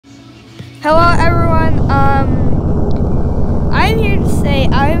Hello everyone, I'm here to say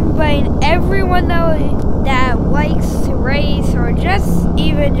I'm inviting everyone that likes to race or just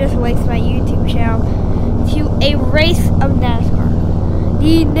likes my YouTube channel to a race of NASCAR.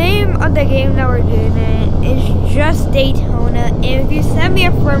 The name of the game that we're doing is just Daytona, and if you send me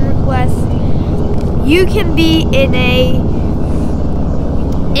a friend request, you can be in a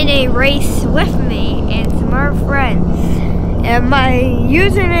race with me and some other friends. And my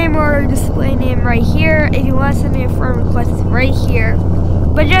username or display name right here. If you want to send me a friend request, it's right here.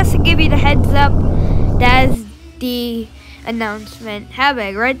 But just to give you the heads up, that is the announcement. Have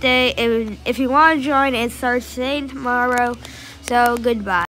a great day. If you want to join, it starts today and tomorrow. So goodbye.